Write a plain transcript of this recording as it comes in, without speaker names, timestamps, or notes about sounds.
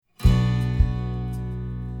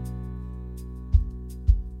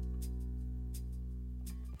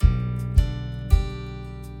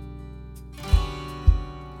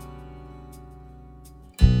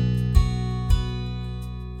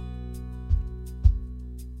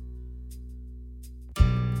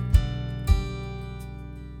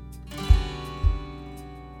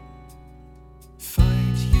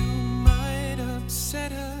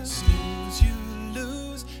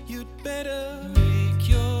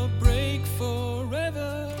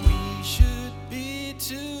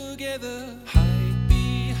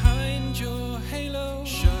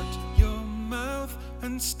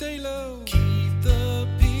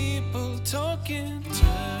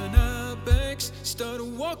start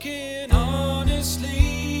walking honestly.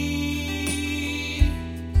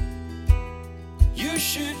 You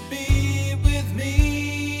should be with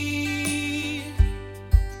me.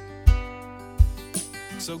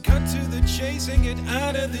 So cut to the chase and get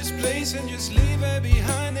out of this place and just leave her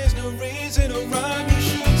behind. There's no reason or rhyme, you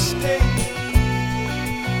should stay.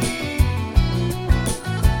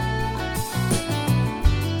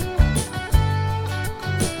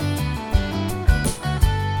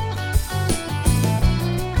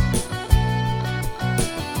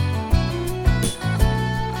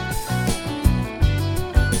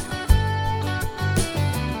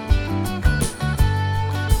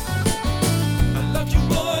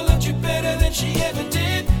 She ever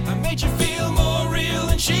did. I made you feel more real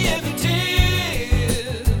than she ever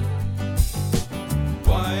did.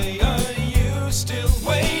 Why are you still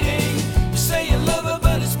waiting? You say you love her,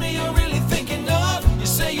 but it's me you're really thinking of. You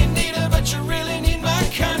say you need her, but you really need my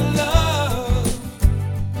kind of love.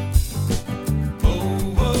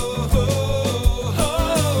 Oh, oh, oh,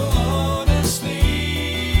 oh, honestly,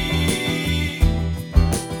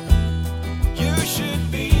 you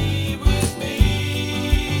should be.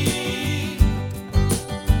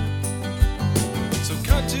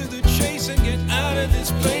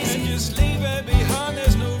 This place and just leave her behind.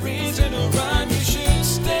 There's no reason or rhyme, you should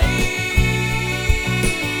stay.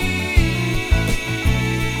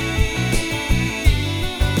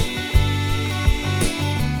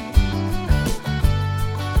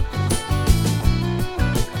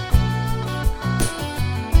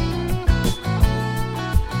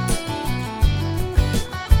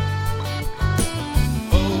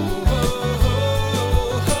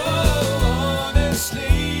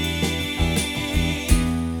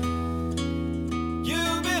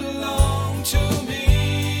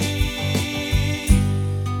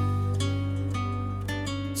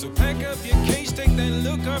 So pack up your case, take that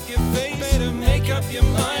look off your face. Better make up your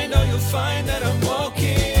mind or you'll find that I'm